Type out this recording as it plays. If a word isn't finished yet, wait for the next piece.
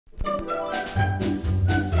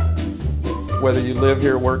Whether you live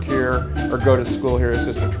here, work here, or go to school here, it's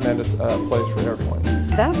just a tremendous place for everyone.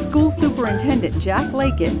 That's School Superintendent Jack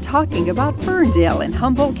Lakin talking about Ferndale in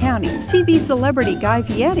Humboldt County. TV celebrity Guy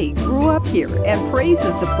Fieri grew up here and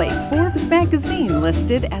praises the place Forbes magazine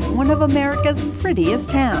listed as one of America's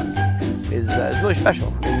prettiest towns. It's really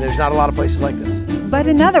special. I mean, there's not a lot of places like this. But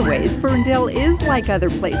in other ways, Ferndale is like other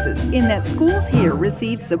places in that schools here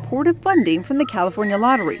receive supportive funding from the California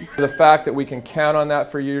Lottery. The fact that we can count on that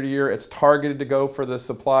for year to year, it's targeted to go for the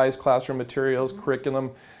supplies, classroom materials,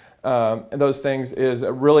 curriculum, and those things is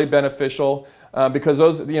really beneficial because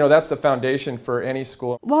those, that's the foundation for any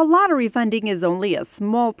school. While lottery funding is only a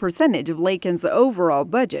small percentage of Lakin's overall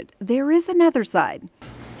budget, there is another side.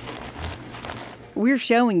 We're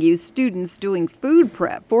showing you students doing food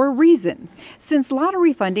prep for a reason. Since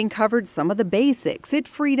lottery funding covered some of the basics, it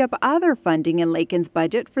freed up other funding in Lakin's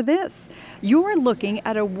budget for this. You're looking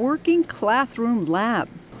at a working classroom lab.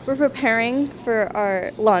 We're preparing for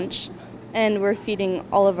our lunch, and we're feeding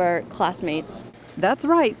all of our classmates. That's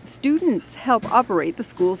right, students help operate the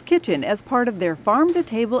school's kitchen as part of their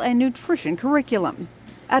farm-to-table and nutrition curriculum.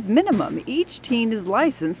 At minimum, each teen is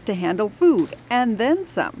licensed to handle food, and then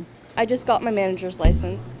some. I just got my manager's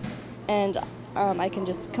license, and I can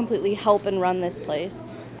just completely help and run this place.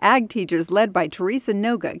 Ag teachers led by Teresa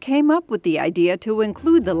Noga came up with the idea to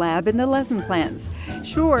include the lab in the lesson plans.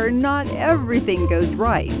 Sure, not everything goes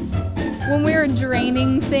right. When we were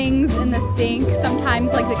draining things in the sink,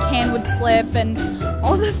 sometimes like the can would slip and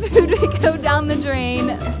all the food would go down the drain.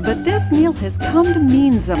 But this meal has come to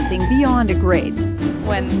mean something beyond a grade.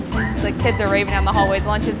 When the kids are raving down the hallways,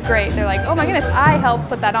 lunch is great. They're like, oh my goodness, I helped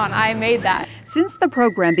put that on. I made that. Since the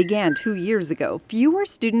program began 2 years ago, fewer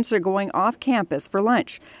students are going off campus for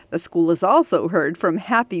lunch. The school has also heard from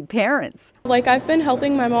happy parents. Like, I've been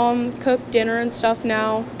helping my mom cook dinner and stuff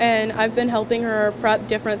now, and I've been helping her prep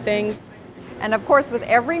different things. And of course, with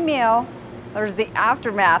every meal, there's the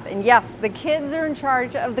aftermath. And yes, the kids are in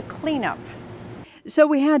charge of the cleanup. So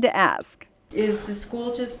we had to ask, is the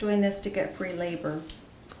school just doing this to get free labor?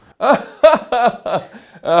 No.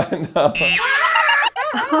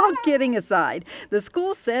 All kidding aside, the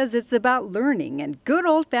school says it's about learning and good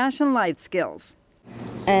old-fashioned life skills.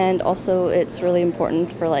 And also it's really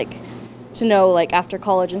important for to know after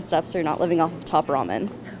college and stuff, so you're not living off of top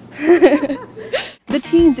ramen. The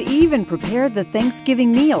teens even prepared the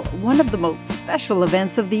Thanksgiving meal, one of the most special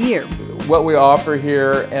events of the year. What we offer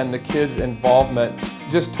here and the kids' involvement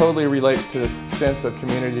just totally relates to this sense of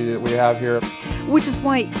community that we have here. Which is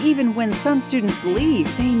why even when some students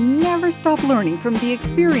leave, they never stop learning from the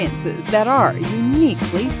experiences that are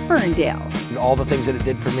uniquely Ferndale. And all the things that it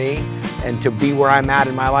did for me, and to be where I'm at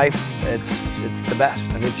in my life, it's the best.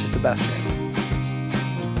 I mean, it's just the best.